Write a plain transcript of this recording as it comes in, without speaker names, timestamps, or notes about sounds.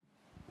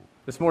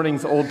This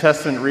morning's Old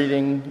Testament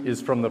reading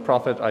is from the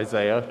prophet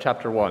Isaiah,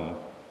 chapter 1. It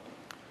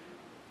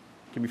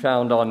can be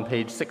found on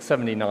page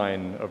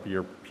 679 of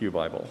your Pew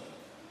Bible.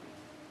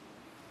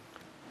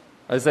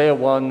 Isaiah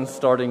 1,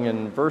 starting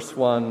in verse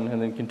 1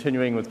 and then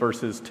continuing with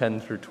verses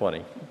 10 through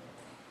 20.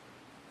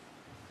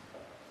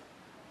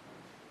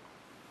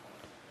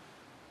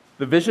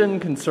 The vision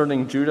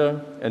concerning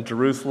Judah and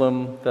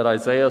Jerusalem that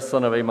Isaiah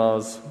son of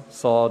Amoz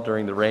saw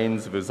during the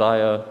reigns of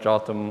Uzziah,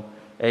 Jotham,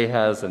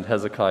 Ahaz, and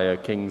Hezekiah,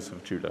 kings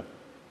of Judah.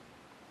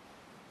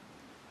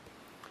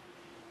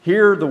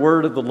 Hear the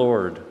word of the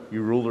Lord,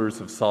 you rulers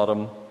of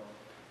Sodom.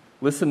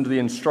 Listen to the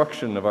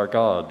instruction of our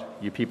God,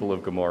 you people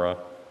of Gomorrah.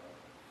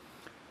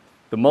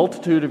 The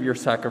multitude of your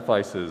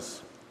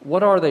sacrifices,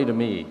 what are they to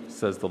me,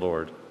 says the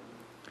Lord?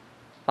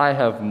 I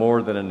have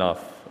more than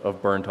enough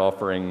of burnt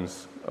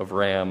offerings, of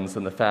rams,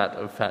 and the fat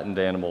of fattened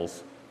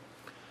animals.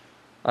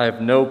 I have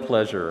no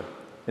pleasure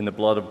in the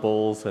blood of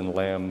bulls and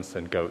lambs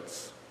and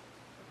goats.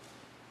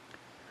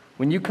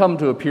 When you come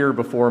to appear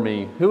before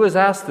me, who has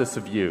asked this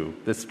of you,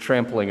 this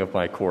trampling of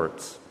my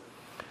courts?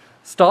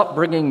 Stop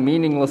bringing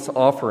meaningless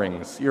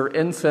offerings. Your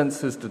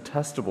incense is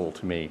detestable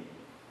to me.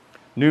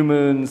 New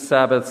moons,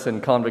 Sabbaths,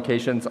 and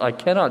convocations, I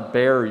cannot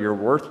bear your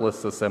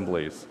worthless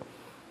assemblies.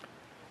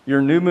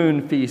 Your new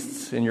moon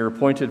feasts and your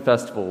appointed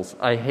festivals,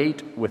 I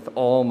hate with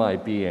all my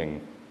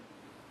being.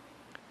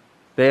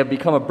 They have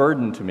become a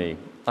burden to me.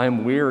 I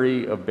am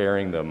weary of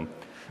bearing them.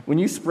 When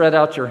you spread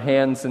out your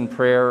hands in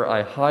prayer,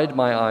 I hide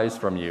my eyes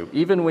from you.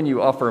 Even when you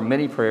offer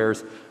many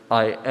prayers,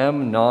 I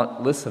am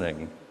not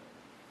listening.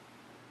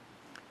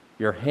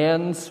 Your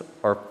hands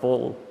are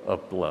full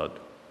of blood.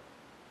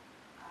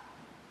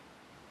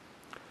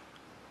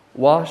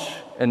 Wash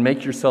and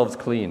make yourselves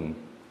clean.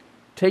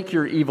 Take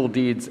your evil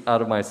deeds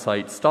out of my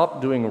sight. Stop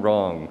doing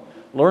wrong.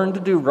 Learn to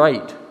do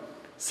right.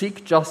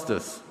 Seek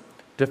justice.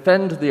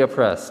 Defend the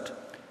oppressed.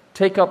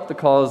 Take up the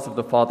cause of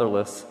the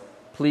fatherless.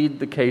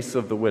 Plead the case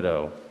of the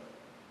widow.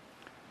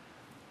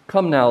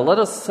 Come now, let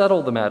us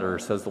settle the matter,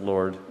 says the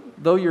Lord.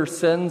 Though your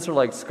sins are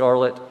like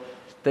scarlet,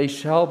 they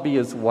shall be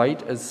as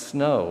white as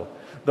snow.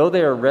 Though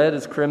they are red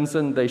as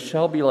crimson, they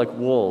shall be like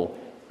wool.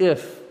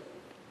 If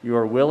you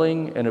are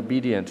willing and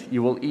obedient,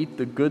 you will eat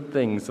the good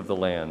things of the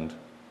land.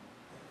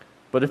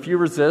 But if you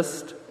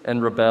resist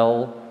and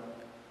rebel,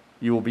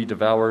 you will be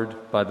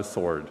devoured by the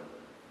sword.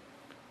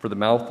 For the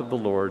mouth of the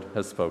Lord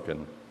has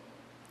spoken.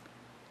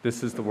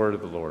 This is the word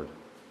of the Lord.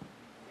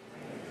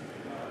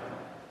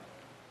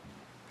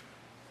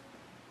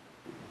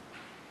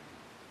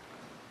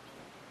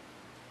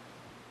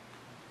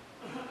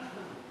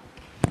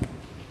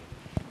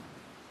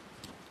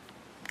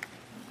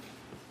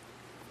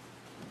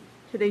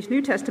 Today's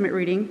New Testament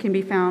reading can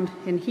be found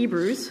in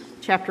Hebrews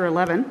chapter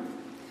 11.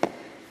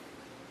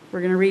 We're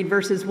going to read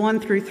verses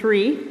 1 through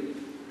 3,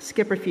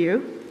 skip a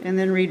few, and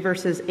then read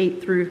verses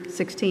 8 through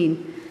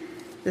 16.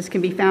 This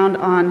can be found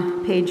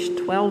on page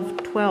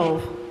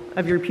 1212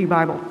 of your Pew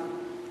Bible.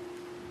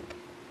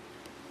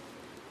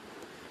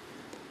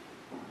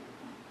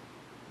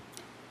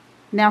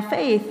 Now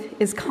faith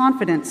is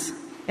confidence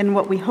in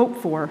what we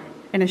hope for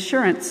and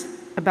assurance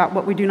about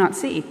what we do not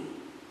see.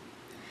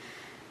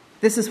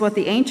 This is what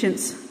the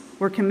ancients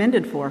were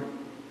commended for.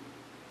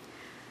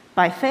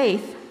 By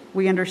faith,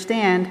 we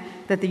understand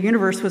that the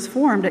universe was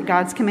formed at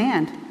God's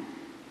command,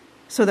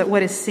 so that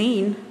what is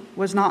seen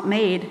was not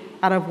made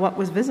out of what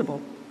was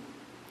visible.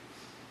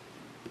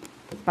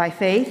 By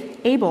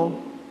faith,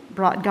 Abel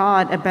brought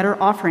God a better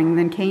offering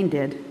than Cain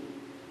did.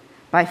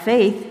 By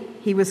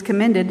faith, he was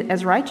commended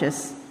as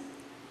righteous.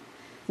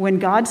 When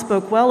God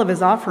spoke well of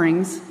his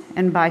offerings,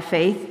 and by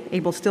faith,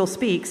 Abel still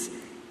speaks,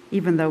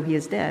 even though he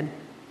is dead.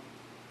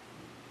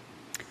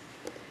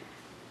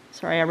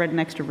 Sorry, I read an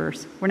extra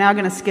verse. We're now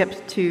going to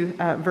skip to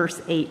verse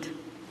 8.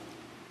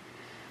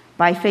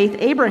 By faith,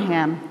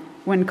 Abraham,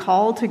 when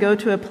called to go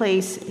to a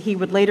place he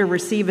would later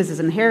receive as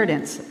his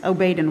inheritance,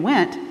 obeyed and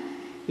went,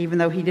 even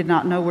though he did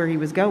not know where he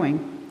was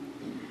going.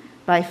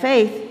 By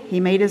faith,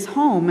 he made his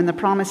home in the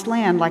promised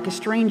land like a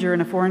stranger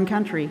in a foreign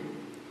country.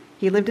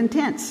 He lived in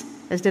tents,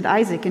 as did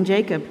Isaac and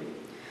Jacob,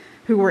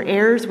 who were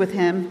heirs with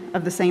him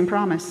of the same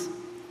promise.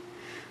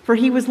 For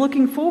he was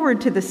looking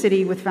forward to the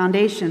city with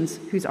foundations,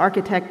 whose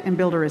architect and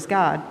builder is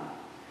God.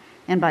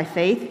 And by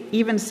faith,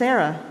 even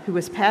Sarah, who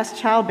was past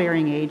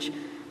childbearing age,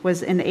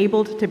 was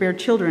enabled to bear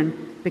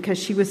children because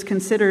she was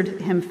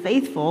considered him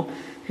faithful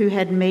who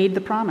had made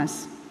the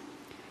promise.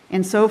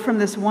 And so from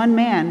this one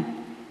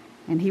man,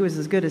 and he was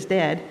as good as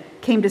dead,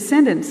 came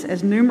descendants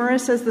as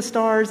numerous as the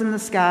stars in the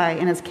sky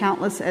and as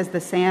countless as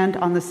the sand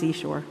on the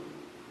seashore.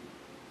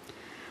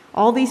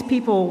 All these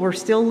people were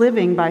still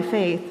living by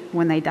faith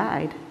when they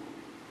died.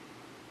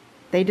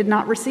 They did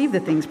not receive the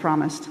things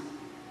promised.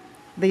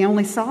 They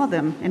only saw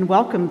them and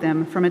welcomed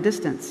them from a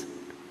distance,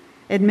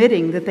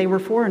 admitting that they were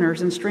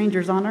foreigners and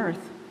strangers on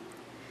earth.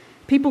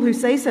 People who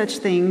say such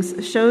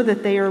things show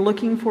that they are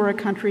looking for a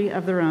country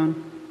of their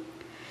own.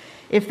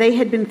 If they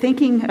had been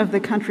thinking of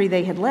the country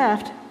they had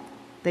left,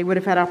 they would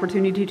have had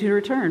opportunity to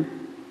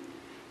return.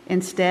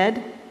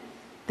 Instead,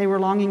 they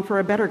were longing for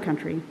a better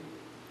country,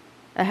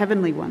 a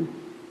heavenly one.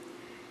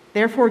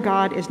 Therefore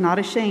God is not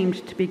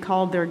ashamed to be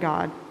called their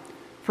God,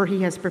 for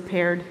he has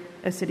prepared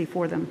a city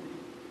for them.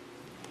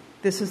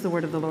 This is the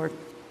word of the Lord.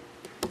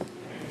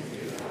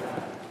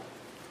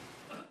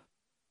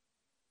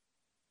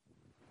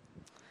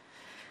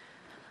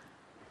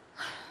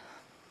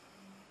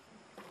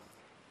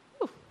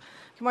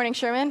 Good morning,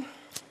 Sherman.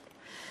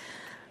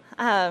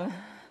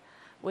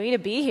 Way to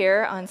be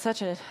here on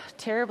such a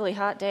terribly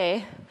hot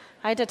day.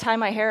 I had to tie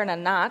my hair in a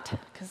knot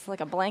because it's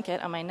like a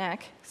blanket on my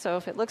neck. So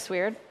if it looks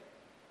weird,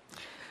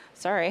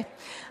 sorry.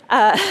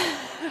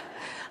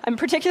 I'm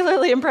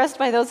particularly impressed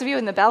by those of you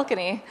in the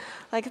balcony.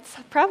 Like, it's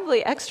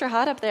probably extra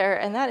hot up there,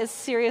 and that is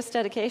serious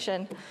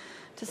dedication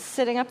to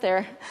sitting up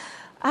there.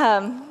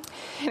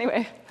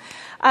 Anyway,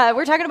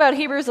 we're talking about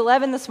Hebrews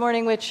 11 this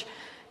morning, which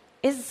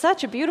is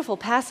such a beautiful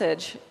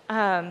passage.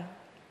 I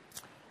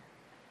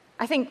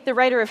think the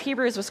writer of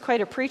Hebrews was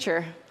quite a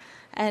preacher,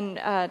 and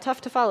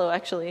tough to follow,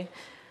 actually.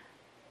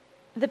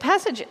 The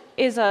passage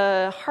is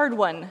a hard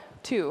one,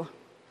 too.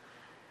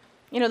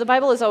 You know, the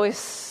Bible is always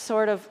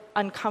sort of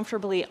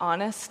uncomfortably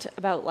honest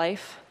about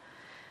life.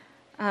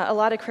 A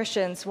lot of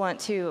Christians want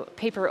to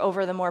paper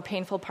over the more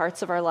painful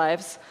parts of our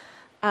lives,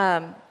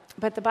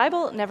 but the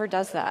Bible never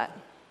does that.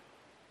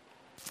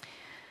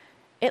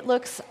 It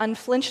looks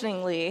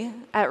unflinchingly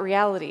at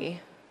reality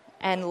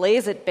and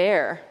lays it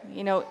bare.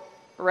 You know,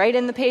 right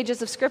in the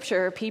pages of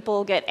Scripture,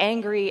 people get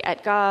angry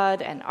at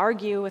God and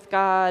argue with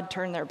God,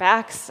 turn their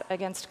backs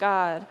against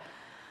God,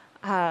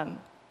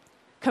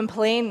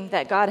 complain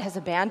that God has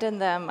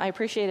abandoned them. I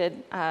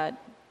appreciated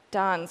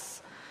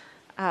Don's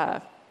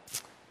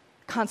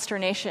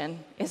consternation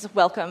is a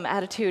welcome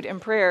attitude in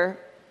prayer.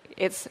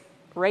 It's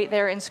right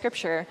there in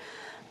Scripture.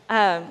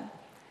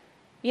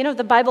 You know,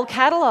 the Bible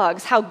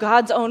catalogs how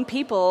God's own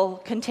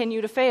people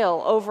continue to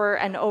fail over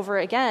and over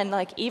again.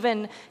 Like,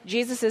 even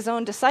Jesus'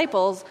 own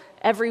disciples,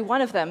 every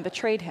one of them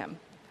betrayed him.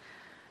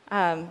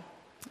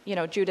 You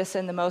know, Judas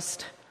in the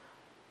most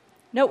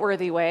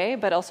noteworthy way,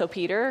 but also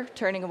Peter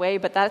turning away.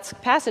 But that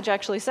passage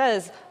actually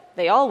says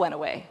they all went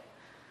away.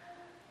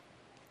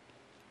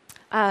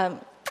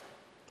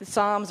 The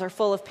Psalms are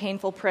full of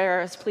painful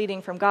prayers,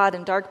 pleading from God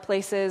in dark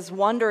places,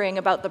 wondering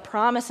about the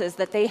promises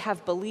that they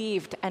have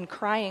believed and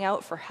crying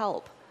out for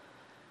help.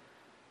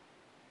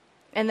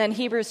 And then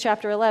Hebrews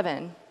chapter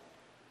 11,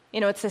 you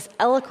know, it's this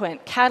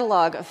eloquent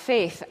catalog of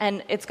faith,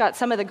 and it's got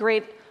some of the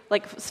great,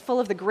 like,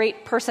 full of the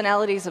great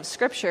personalities of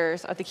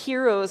scriptures, of the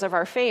heroes of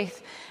our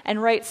faith.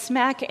 And right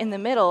smack in the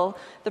middle,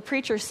 the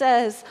preacher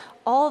says,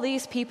 all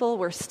these people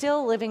were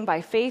still living by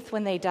faith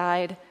when they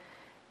died.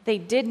 They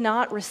did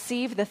not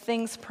receive the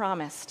things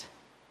promised.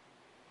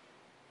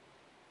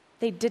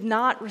 They did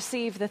not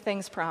receive the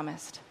things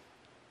promised.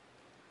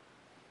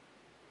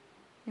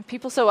 And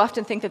people so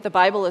often think that the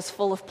Bible is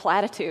full of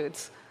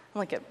platitudes.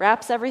 Like, it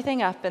wraps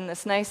everything up in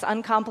this nice,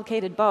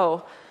 uncomplicated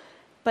bow,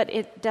 but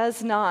it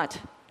does not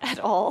at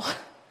all.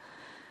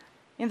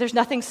 And there's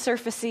nothing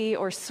surfacey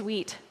or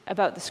sweet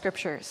about the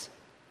Scriptures.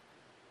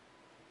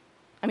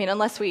 I mean,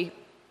 unless we,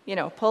 you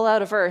know, pull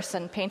out a verse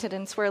and paint it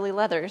in swirly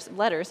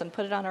letters and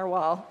put it on our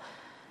wall.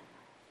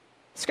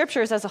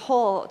 Scriptures as a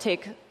whole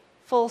take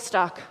full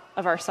stock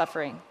of our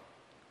suffering.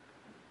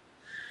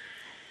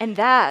 And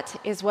that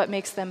is what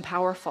makes them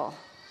powerful.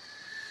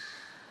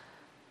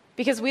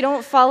 Because we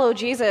don't follow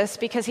Jesus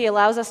because he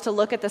allows us to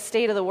look at the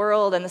state of the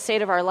world and the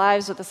state of our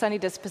lives with a sunny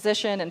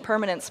disposition and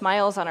permanent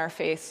smiles on our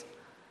face.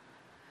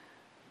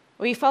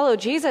 We follow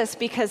Jesus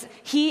because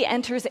he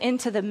enters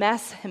into the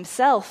mess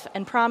himself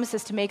and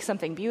promises to make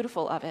something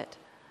beautiful of it.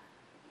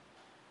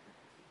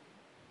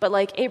 But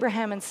like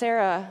Abraham and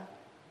Sarah,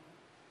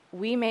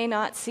 we may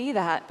not see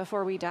that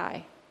before we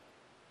die.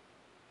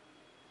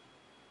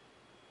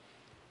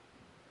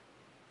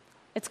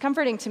 It's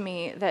comforting to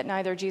me that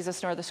neither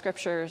Jesus nor the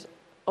Scriptures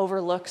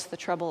overlooks the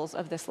troubles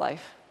of this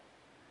life.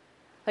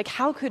 Like,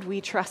 how could we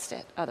trust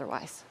it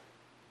otherwise?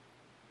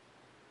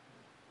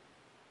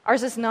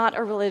 Ours is not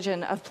a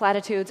religion of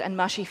platitudes and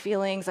mushy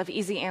feelings, of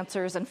easy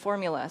answers and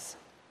formulas.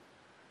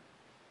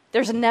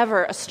 There's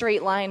never a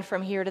straight line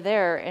from here to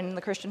there in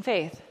the Christian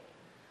faith.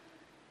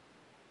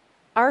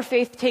 Our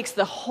faith takes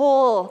the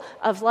whole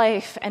of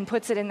life and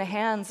puts it in the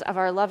hands of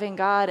our loving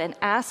God and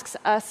asks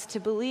us to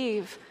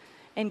believe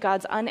in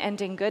God's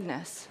unending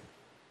goodness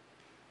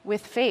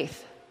with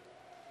faith,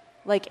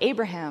 like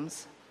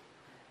Abraham's,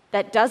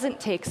 that doesn't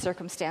take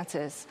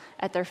circumstances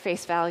at their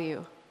face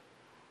value,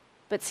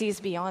 but sees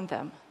beyond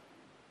them.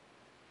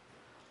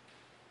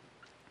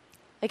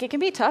 Like, it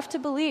can be tough to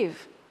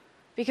believe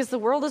because the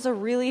world is a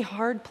really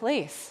hard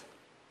place.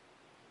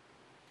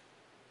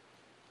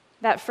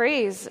 That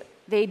phrase,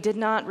 they did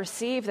not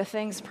receive the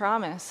things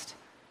promised,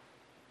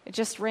 it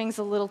just rings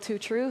a little too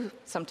true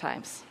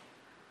sometimes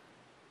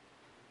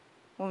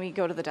when we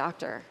go to the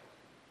doctor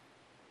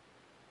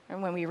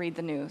and when we read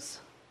the news.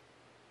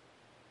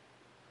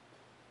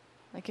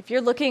 Like, if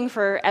you're looking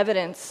for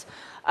evidence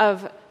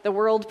of the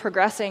world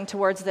progressing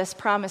towards this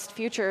promised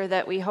future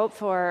that we hope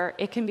for,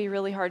 it can be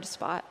really hard to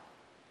spot.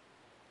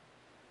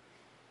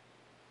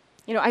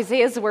 You know,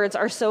 Isaiah's words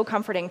are so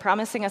comforting,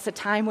 promising us a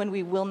time when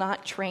we will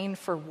not train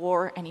for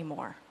war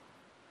anymore.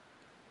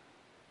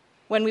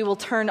 when we will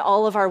turn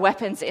all of our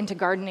weapons into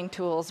gardening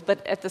tools.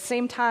 But at the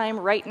same time,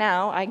 right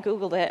now, I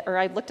Googled it, or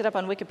I looked it up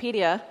on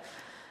Wikipedia.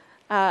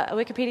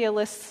 Wikipedia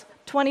lists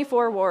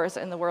 24 wars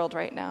in the world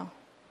right now.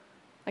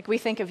 Like, we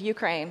think of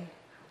Ukraine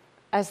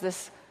as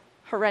this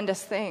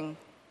horrendous thing.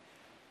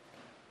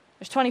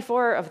 There's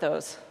 24 of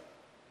those.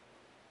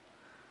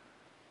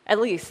 At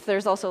least.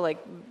 There's also,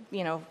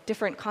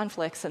 different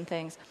conflicts and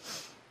things.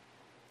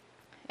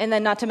 And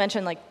then not to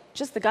mention,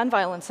 just the gun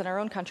violence in our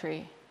own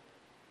country.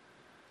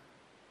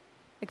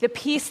 The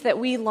peace that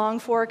we long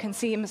for can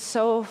seem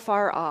so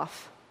far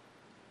off.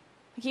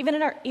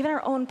 Even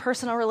our own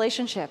personal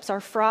relationships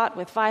are fraught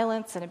with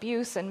violence and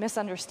abuse and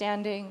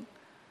misunderstanding.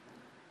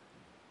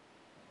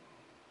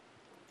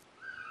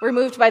 We're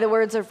moved by the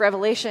words of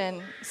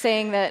Revelation,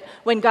 saying that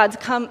when God's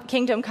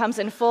kingdom comes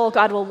in full,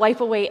 God will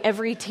wipe away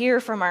every tear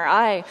from our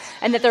eye,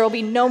 and that there will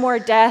be no more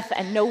death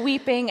and no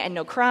weeping and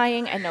no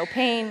crying and no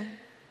pain.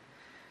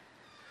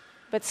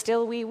 But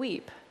still we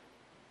weep,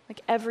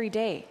 every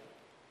day.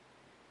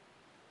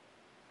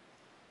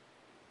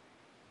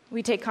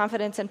 We take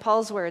confidence in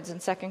Paul's words in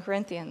 2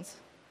 Corinthians,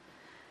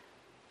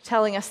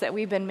 telling us that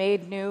we've been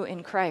made new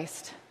in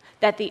Christ,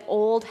 that the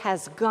old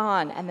has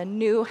gone and the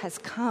new has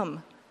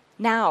come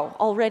now,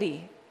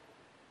 already.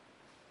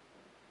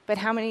 But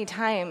how many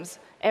times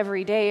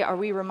every day are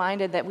we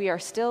reminded that we are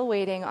still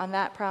waiting on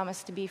that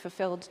promise to be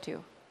fulfilled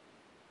too?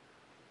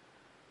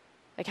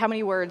 How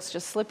many words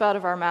just slip out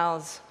of our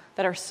mouths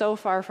that are so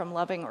far from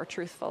loving or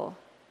truthful?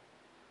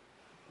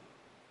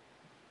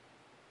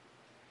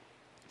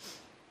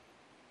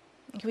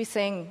 We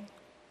sing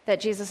that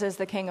Jesus is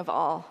the King of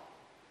all,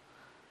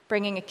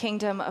 bringing a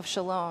kingdom of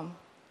shalom.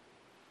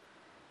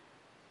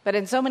 But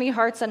in so many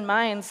hearts and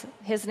minds,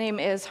 his name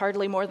is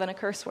hardly more than a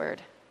curse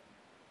word.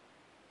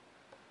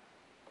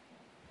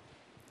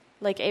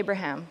 Like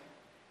Abraham,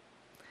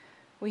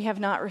 we have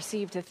not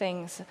received the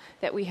things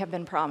that we have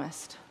been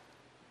promised.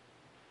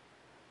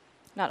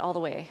 Not all the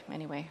way,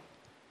 anyway.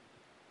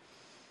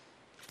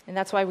 And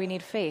that's why we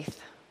need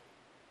faith.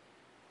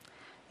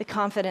 The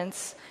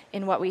confidence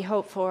in what we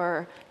hope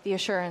for, the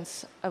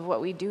assurance of what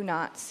we do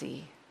not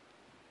see.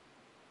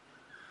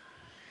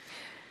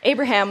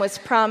 Abraham was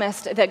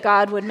promised that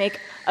God would make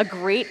a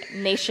great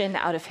nation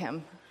out of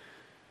him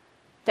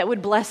that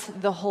would bless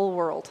the whole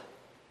world.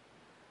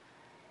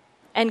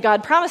 And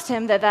God promised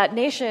him that that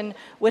nation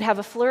would have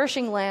a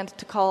flourishing land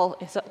to call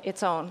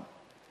its own.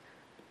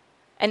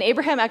 And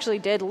Abraham actually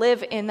did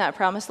live in that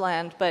promised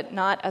land, but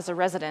not as a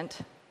resident.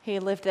 He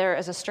lived there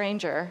as a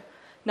stranger,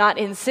 not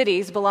in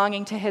cities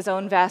belonging to his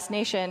own vast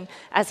nation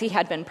as he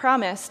had been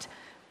promised,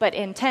 but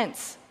in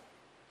tents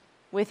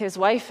with his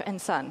wife and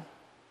son,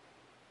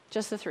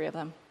 just the three of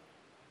them.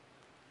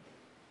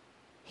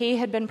 He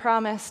had been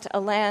promised a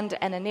land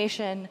and a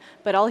nation,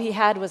 but all he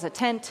had was a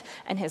tent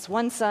and his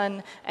one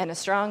son and a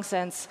strong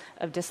sense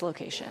of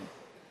dislocation.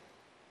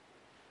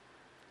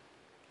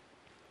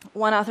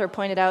 One author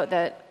pointed out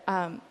that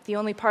the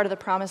only part of the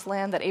promised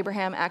land that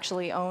Abraham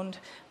actually owned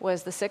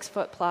was the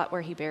 6-foot plot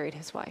where he buried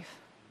his wife.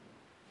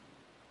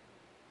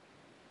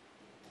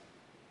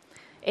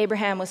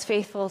 Abraham was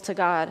faithful to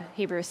God,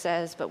 Hebrews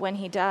says, but when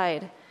he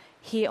died,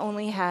 he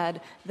only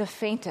had the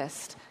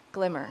faintest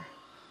glimmer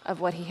of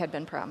what he had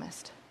been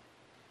promised.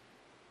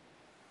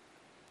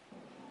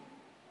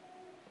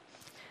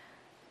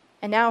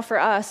 And now for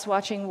us,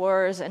 watching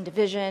wars and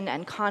division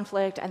and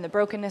conflict and the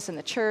brokenness in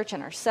the church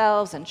and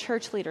ourselves and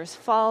church leaders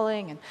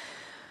falling, and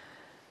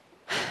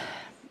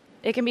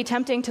it can be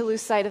tempting to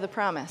lose sight of the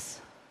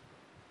promise.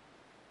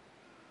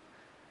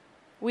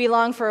 We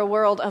long for a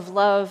world of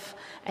love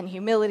and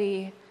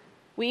humility.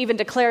 We even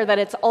declare that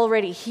it's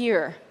already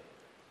here,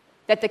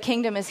 that the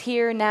kingdom is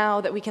here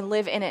now, that we can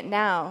live in it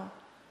now.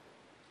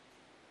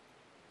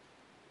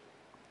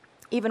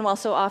 Even while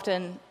so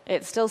often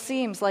it still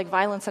seems like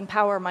violence and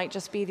power might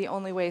just be the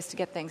only ways to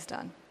get things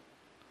done.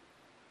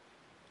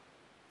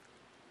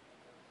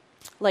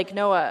 Like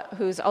Noah,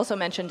 who's also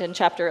mentioned in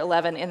chapter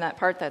 11 in that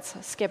part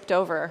that's skipped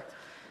over,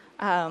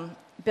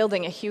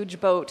 building a huge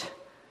boat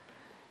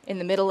in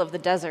the middle of the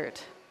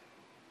desert,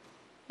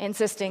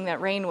 insisting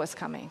that rain was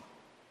coming.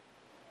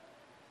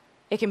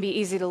 It can be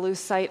easy to lose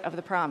sight of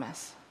the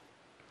promise,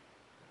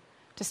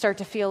 to start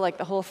to feel like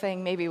the whole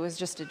thing maybe was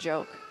just a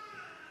joke.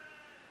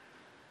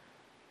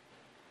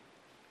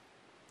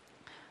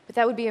 But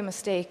that would be a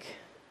mistake.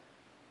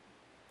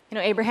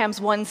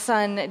 Abraham's one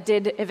son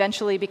did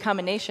eventually become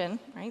a nation,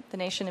 right? The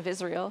nation of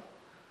Israel.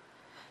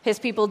 His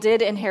people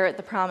did inherit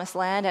the promised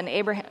land, and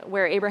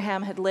where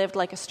Abraham had lived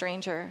like a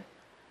stranger.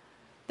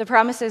 The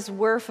promises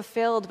were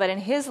fulfilled, but in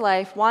his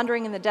life,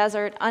 wandering in the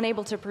desert,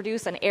 unable to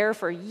produce an heir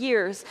for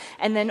years,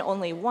 and then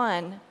only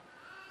one,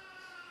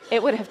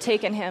 it would have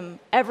taken him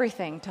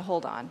everything to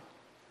hold on.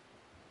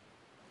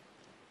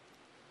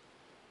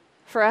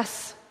 For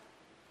us,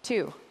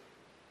 too,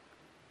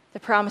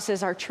 the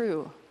promises are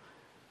true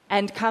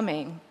and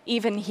coming,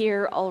 even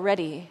here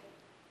already,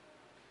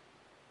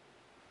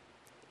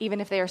 even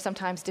if they are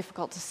sometimes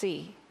difficult to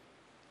see.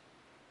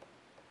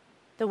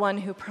 The one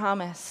who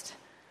promised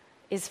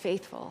is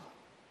faithful.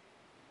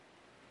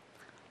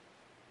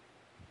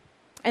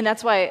 And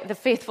that's why the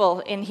faithful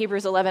in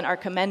Hebrews 11 are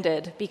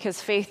commended,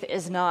 because faith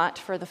is not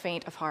for the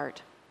faint of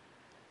heart.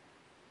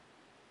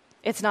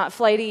 It's not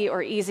flighty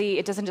or easy.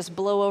 It doesn't just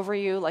blow over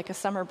you like a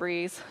summer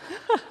breeze.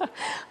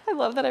 I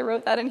love that I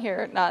wrote that in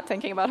here, not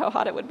thinking about how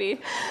hot it would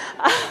be.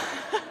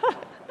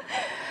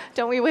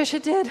 Don't we wish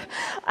it did?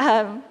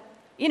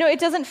 It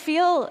doesn't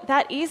feel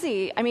that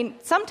easy. I mean,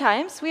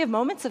 sometimes we have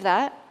moments of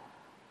that,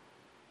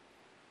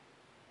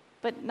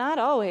 but not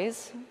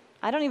always.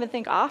 I don't even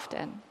think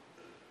often.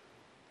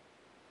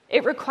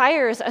 It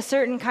requires a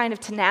certain kind of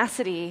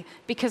tenacity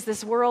because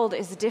this world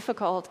is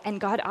difficult and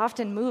God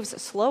often moves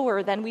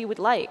slower than we would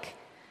like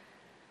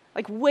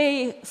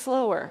way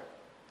slower.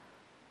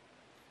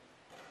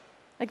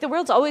 The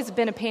world's always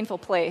been a painful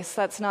place.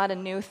 That's not a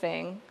new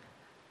thing.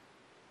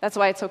 That's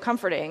why it's so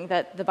comforting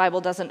that the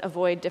Bible doesn't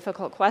avoid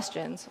difficult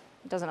questions.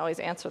 It doesn't always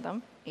answer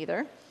them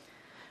either.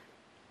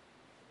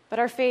 But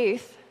our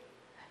faith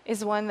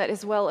is one that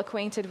is well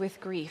acquainted with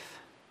grief,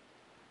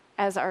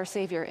 as our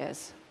Savior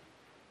is.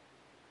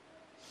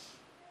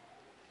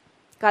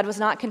 God was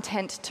not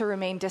content to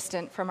remain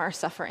distant from our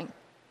suffering.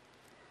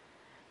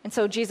 And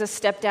so Jesus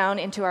stepped down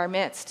into our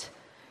midst,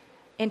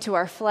 into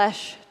our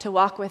flesh, to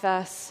walk with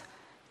us,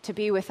 to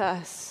be with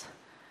us,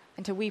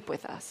 and to weep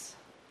with us.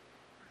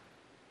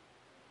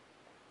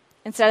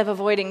 Instead of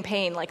avoiding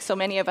pain like so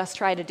many of us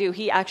try to do,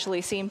 he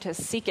actually seemed to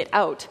seek it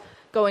out,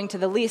 going to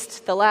the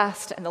least, the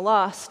last, and the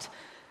lost,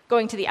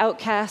 going to the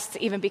outcasts,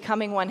 even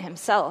becoming one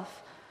himself.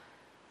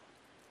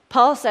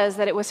 Paul says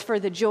that it was for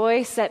the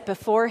joy set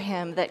before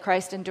him that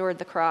Christ endured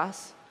the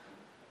cross.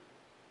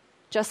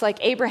 Just like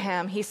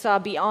Abraham, he saw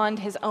beyond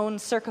his own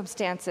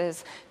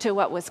circumstances to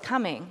what was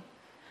coming,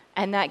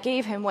 and that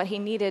gave him what he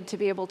needed to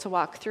be able to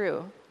walk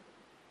through.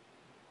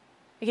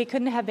 It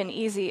couldn't have been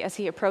easy as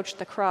he approached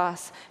the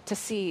cross to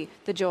see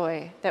the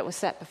joy that was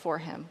set before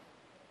him,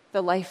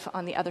 the life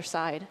on the other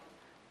side.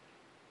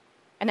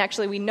 And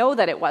actually, we know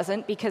that it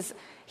wasn't because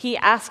he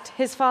asked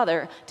his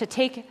Father to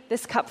take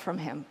this cup from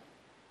him,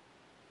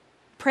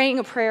 praying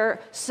a prayer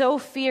so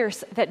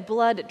fierce that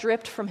blood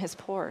dripped from his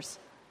pores.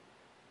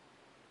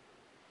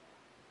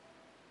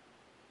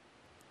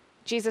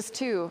 Jesus,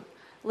 too,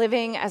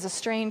 living as a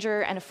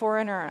stranger and a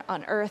foreigner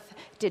on earth,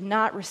 did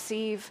not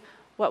receive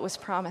what was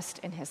promised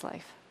in his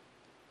life.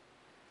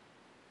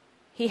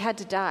 He had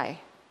to die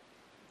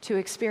to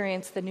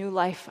experience the new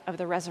life of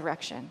the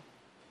resurrection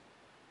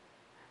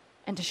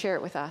and to share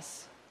it with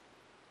us.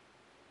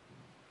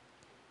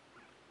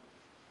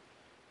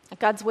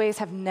 God's ways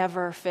have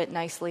never fit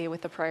nicely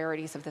with the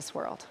priorities of this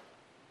world.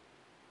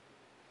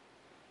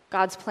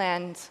 God's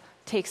plans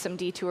take some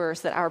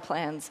detours that our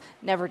plans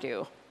never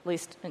do, at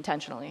least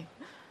intentionally.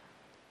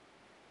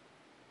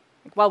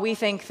 While we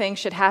think things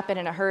should happen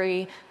in a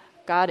hurry,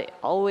 God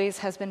always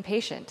has been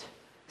patient,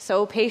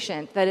 so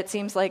patient that it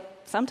seems like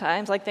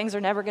sometimes things are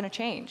never going to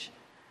change.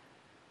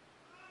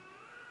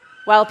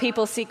 While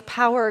people seek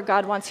power,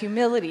 God wants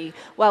humility.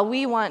 While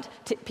we want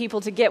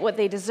people to get what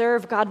they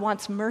deserve, God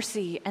wants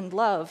mercy and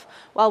love.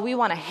 While we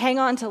want to hang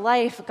on to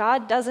life,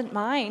 God doesn't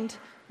mind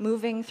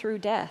moving through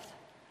death.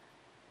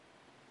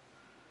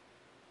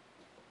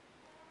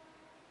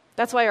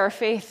 That's why our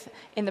faith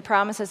in the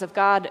promises of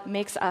God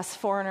makes us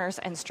foreigners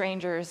and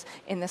strangers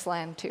in this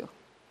land too.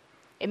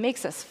 It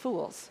makes us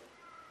fools.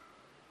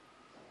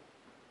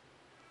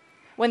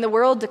 When the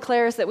world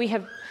declares that we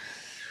have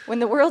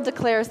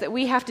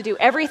to do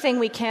everything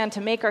we can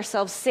to make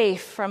ourselves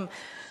safe from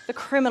the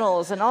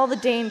criminals and all the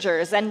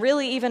dangers, and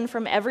really even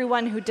from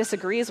everyone who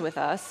disagrees with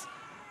us,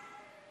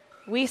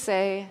 we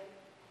say,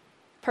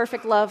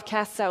 perfect love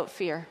casts out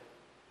fear.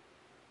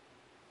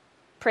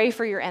 Pray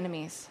for your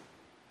enemies.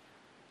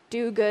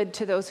 Do good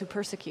to those who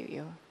persecute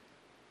you.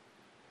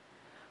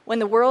 When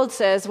the world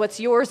says, what's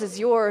yours is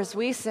yours,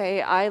 we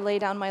say, I lay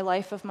down my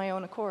life of my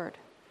own accord.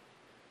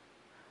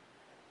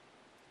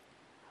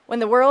 When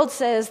the world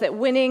says that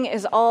winning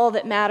is all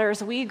that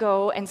matters, we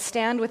go and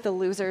stand with the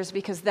losers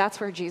because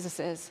that's where Jesus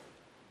is.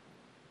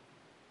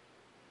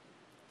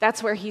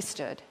 That's where he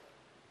stood.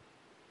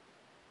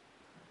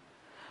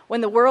 When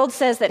the world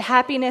says that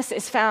happiness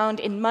is found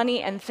in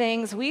money and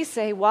things, we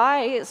say,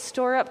 why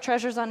store up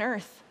treasures on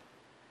earth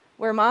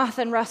where moth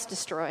and rust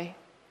destroy?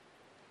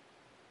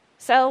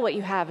 Sell what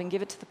you have and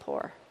give it to the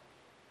poor.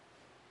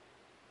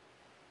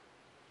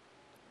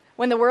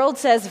 When the world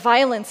says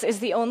violence is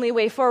the only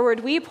way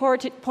forward, we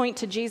point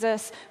to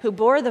Jesus, who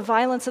bore the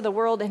violence of the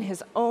world in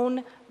his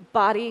own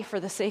body for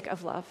the sake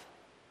of love.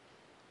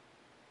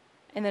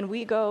 And then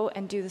we go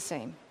and do the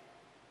same.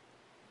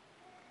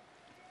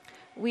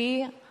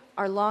 We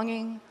are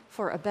longing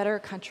for a better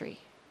country.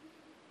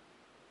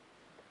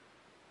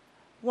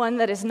 One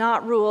that is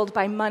not ruled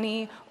by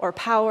money or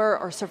power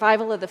or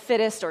survival of the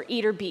fittest or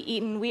eat or be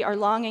eaten. We are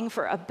longing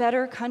for a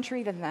better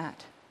country than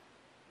that.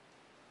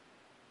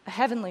 A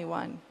heavenly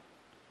one.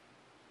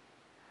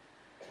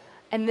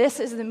 And this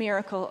is the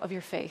miracle of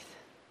your faith.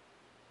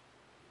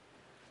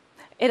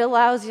 It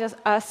allows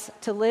us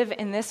to live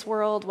in this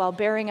world while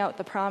bearing out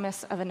the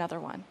promise of another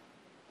one.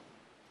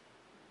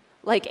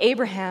 like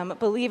Abraham,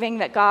 believing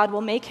that God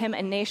will make him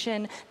a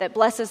nation that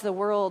blesses the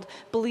world,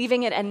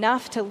 believing it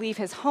enough to leave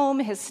his home,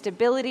 his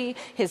stability,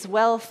 his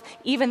wealth,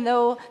 even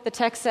though the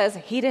text says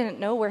he didn't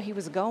know where he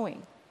was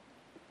going.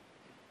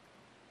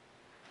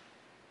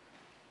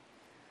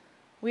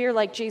 We are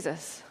like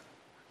Jesus,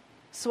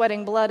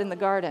 sweating blood in the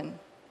garden,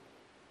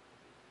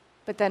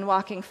 but then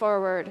walking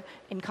forward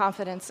in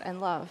confidence and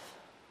love,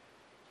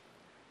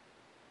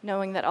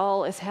 knowing that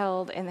all is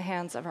held in the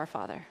hands of our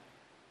Father.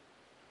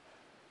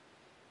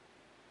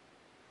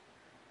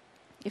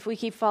 If we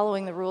keep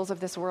following the rules of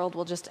this world,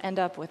 we'll just end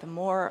up with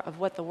more of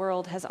what the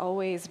world has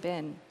always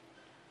been.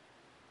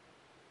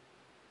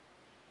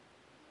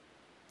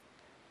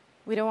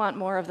 We don't want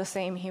more of the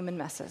same human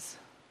messes.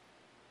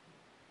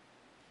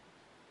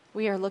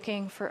 We are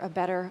looking for a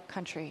better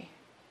country.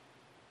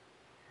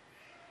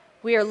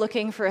 We are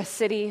looking for a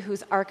city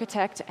whose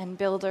architect and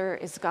builder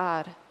is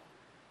God.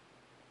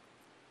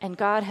 And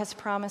God has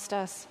promised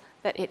us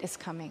that it is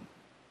coming.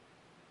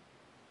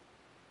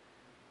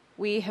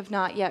 We have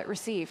not yet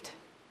received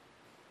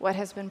what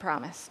has been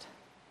promised.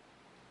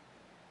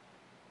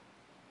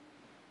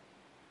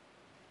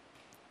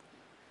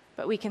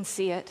 But we can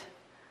see it,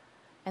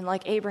 and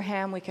like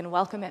Abraham, we can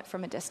welcome it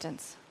from a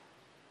distance.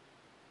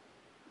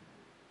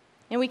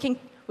 And we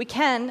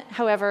can,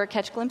 however,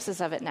 catch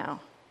glimpses of it now,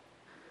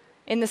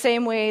 in the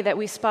same way that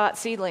we spot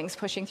seedlings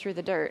pushing through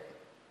the dirt.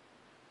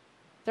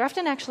 They're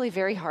often actually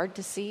very hard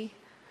to see.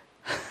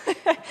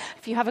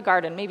 If you have a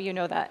garden, maybe you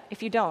know that.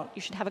 If you don't,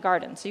 you should have a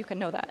garden so you can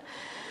know that.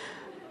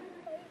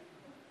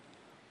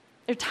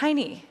 They're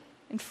tiny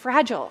and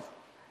fragile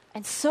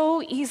and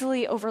so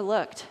easily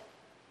overlooked,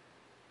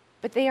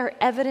 but they are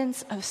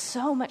evidence of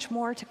so much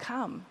more to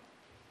come.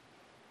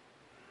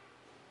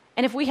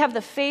 And if we have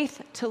the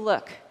faith to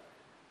look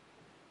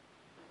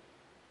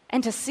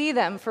and to see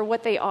them for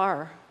what they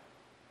are,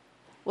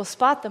 we'll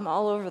spot them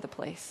all over the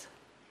place.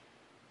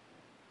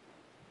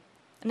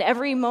 In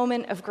every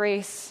moment of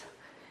grace,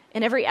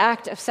 in every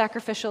act of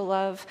sacrificial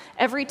love,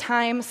 every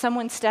time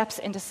someone steps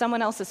into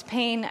someone else's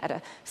pain at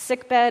a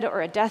sickbed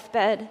or a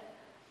deathbed,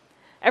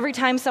 every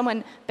time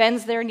someone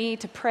bends their knee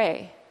to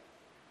pray,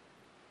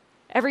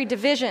 every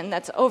division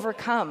that's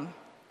overcome,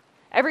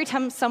 every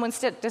time someone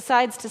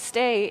decides to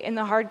stay in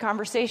the hard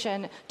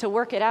conversation to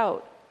work it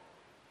out,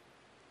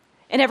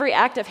 in every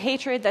act of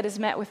hatred that is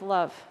met with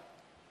love.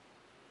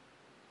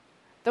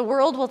 The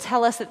world will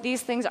tell us that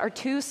these things are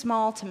too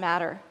small to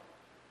matter.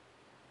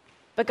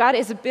 But God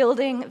is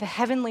building the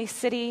heavenly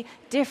city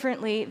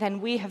differently than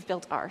we have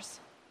built ours.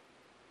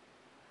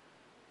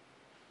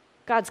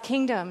 God's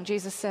kingdom,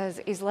 Jesus says,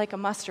 is like a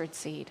mustard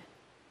seed.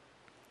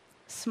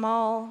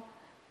 Small,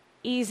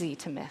 easy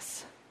to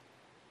miss.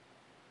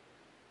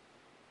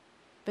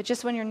 But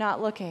just when you're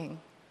not looking,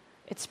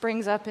 it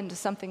springs up into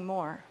something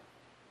more.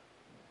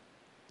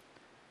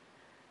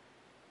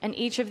 And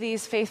each of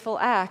these faithful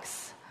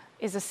acts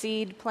is a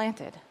seed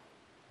planted,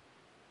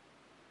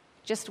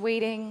 just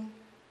waiting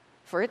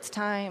for its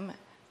time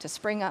to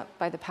spring up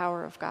by the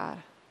power of God.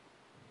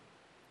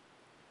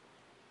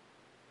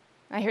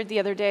 I heard the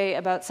other day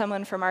about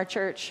someone from our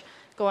church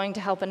going to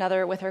help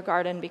another with her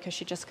garden because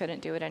she just couldn't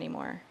do it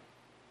anymore.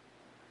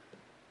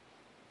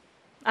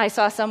 I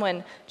saw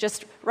someone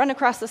just run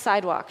across the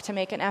sidewalk to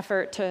make an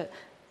effort to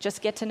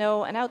just get to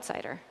know an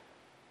outsider.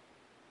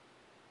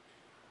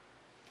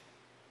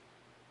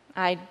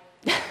 I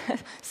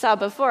saw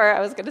before,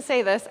 I was going to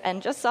say this,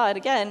 and just saw it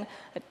again,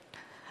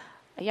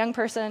 a young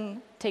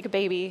person take a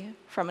baby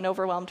from an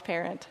overwhelmed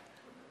parent.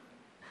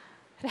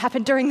 It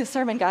happened during the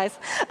sermon, guys.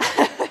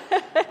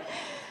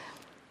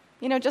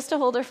 Just to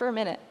hold her for a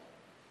minute.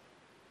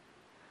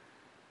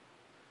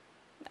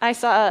 I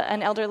saw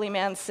an elderly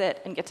man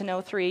sit and get to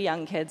know 3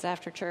 young kids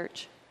after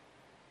church.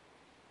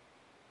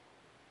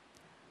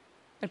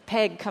 And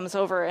Peg comes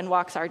over and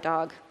walks our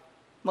dog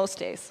most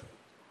days.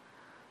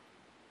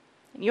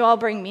 And you all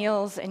bring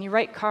meals, and you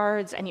write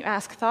cards, and you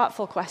ask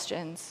thoughtful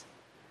questions.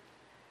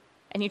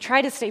 And you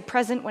try to stay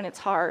present when it's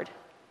hard.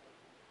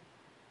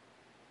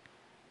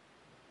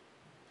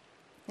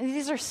 And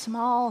these are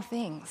small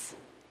things.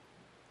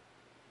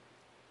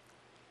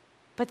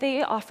 But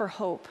they offer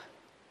hope.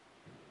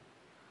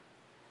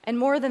 And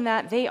more than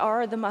that, they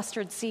are the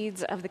mustard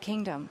seeds of the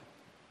kingdom.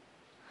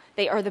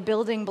 They are the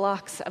building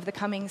blocks of the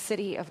coming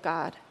city of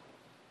God.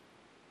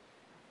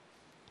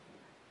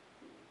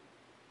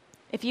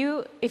 If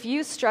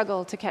you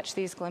struggle to catch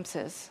these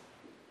glimpses,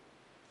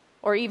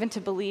 or even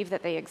to believe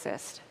that they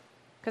exist,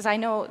 because I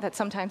know that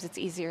sometimes it's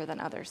easier than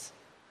others.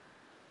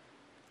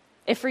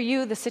 If for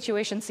you the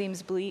situation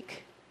seems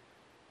bleak,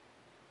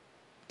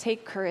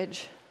 take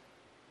courage.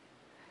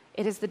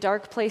 It is the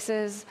dark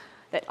places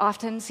that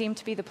often seem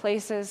to be the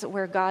places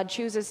where God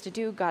chooses to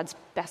do God's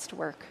best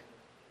work.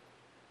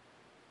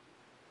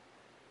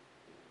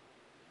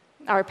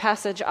 Our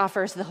passage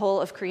offers the whole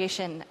of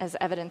creation as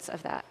evidence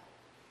of that.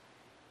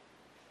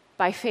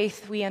 By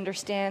faith, we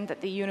understand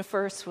that the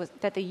universe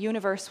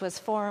was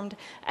formed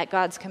at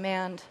God's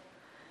command,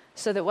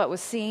 so that what was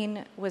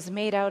seen was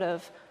made out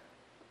of.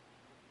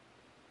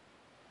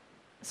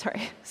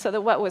 So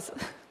that what was.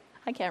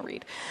 I can't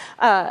read.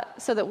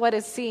 So that what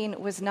is seen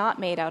was not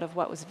made out of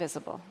what was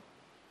visible.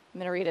 I'm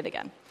going to read it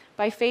again.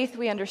 By faith,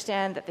 we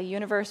understand that the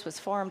universe was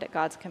formed at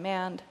God's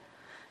command,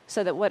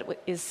 so that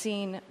what is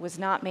seen was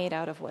not made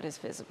out of what is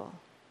visible.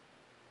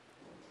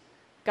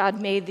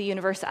 God made the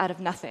universe out of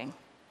nothing.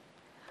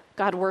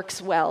 God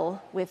works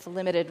well with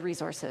limited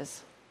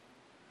resources.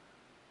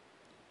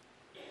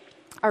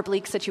 Our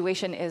bleak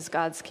situation is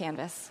God's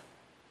canvas.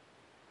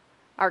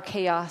 Our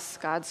chaos,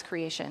 God's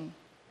creation.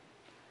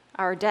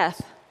 Our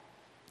death,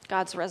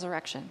 God's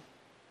resurrection.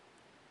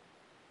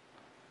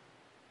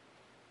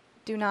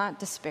 Do not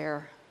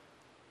despair.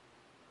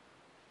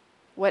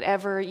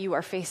 Whatever you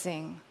are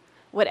facing,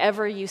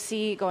 whatever you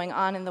see going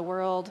on in the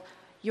world,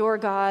 your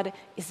God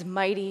is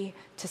mighty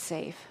to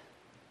save.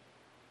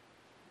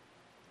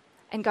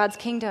 And God's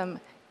kingdom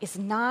is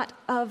not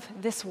of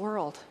this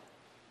world.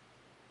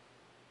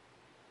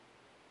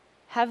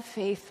 Have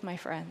faith, my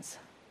friends.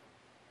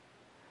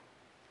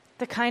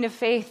 The kind of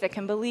faith that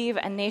can believe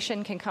a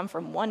nation can come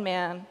from one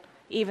man,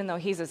 even though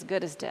he's as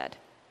good as dead.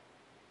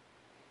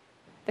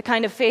 The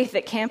kind of faith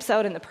that camps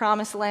out in the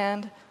promised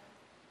land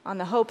on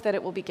the hope that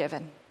it will be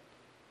given.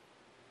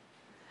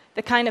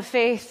 The kind of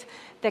faith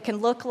that can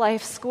look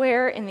life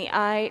square in the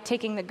eye,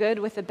 taking the good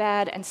with the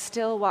bad, and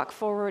still walk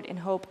forward in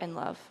hope and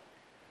love.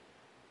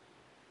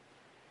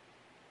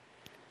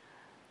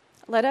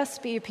 Let us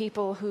be a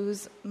people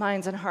whose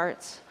minds and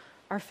hearts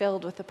are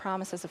filled with the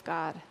promises of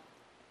God.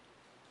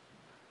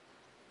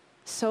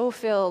 So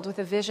filled with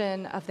a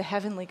vision of the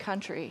heavenly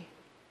country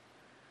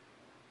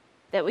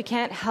that we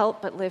can't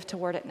help but live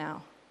toward it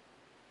now.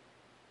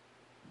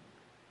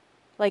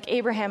 Like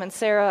Abraham and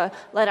Sarah,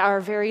 let our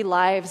very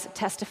lives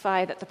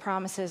testify that the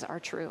promises are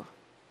true.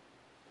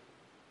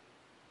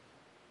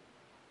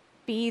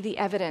 Be the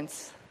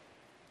evidence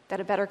that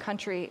a better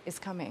country is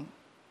coming.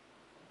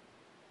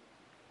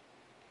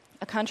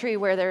 A country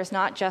where there is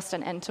not just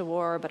an end to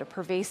war, but a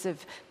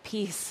pervasive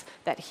peace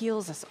that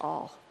heals us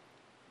all.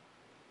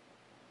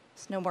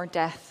 There's no more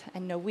death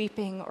and no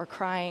weeping or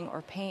crying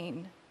or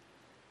pain.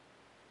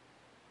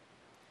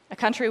 A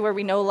country where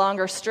we no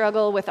longer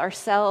struggle with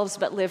ourselves,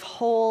 but live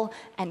whole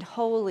and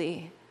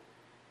holy,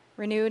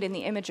 renewed in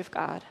the image of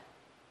God.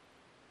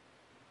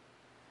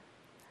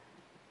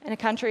 And a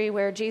country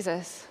where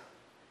Jesus,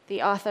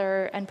 the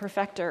author and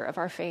perfecter of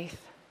our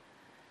faith,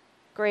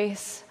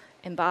 grace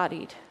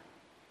embodied,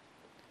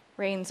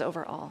 reigns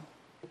over all.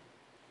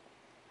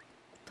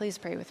 Please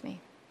pray with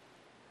me.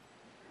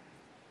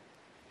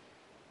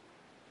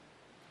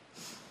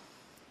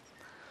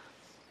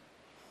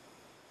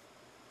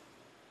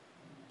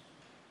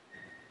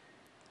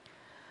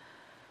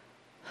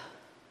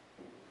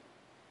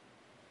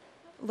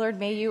 Lord,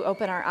 may you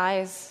open our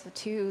eyes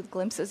to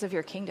glimpses of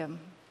your kingdom.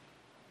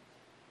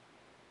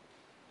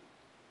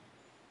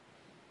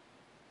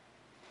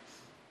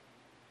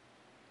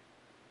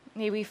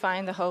 May we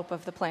find the hope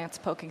of the plants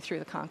poking through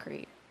the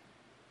concrete.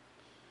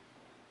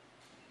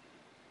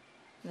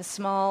 The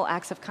small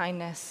acts of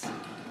kindness,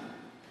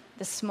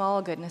 the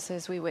small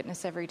goodnesses we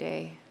witness every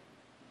day.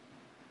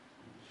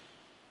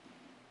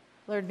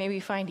 Lord, may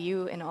we find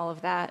you in all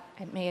of that,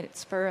 and may it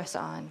spur us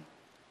on.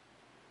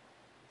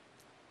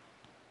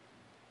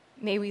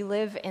 May we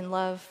live in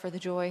love for the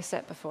joy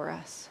set before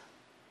us,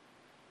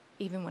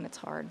 even when it's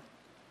hard.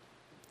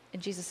 In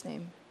Jesus'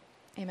 name,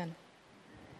 amen.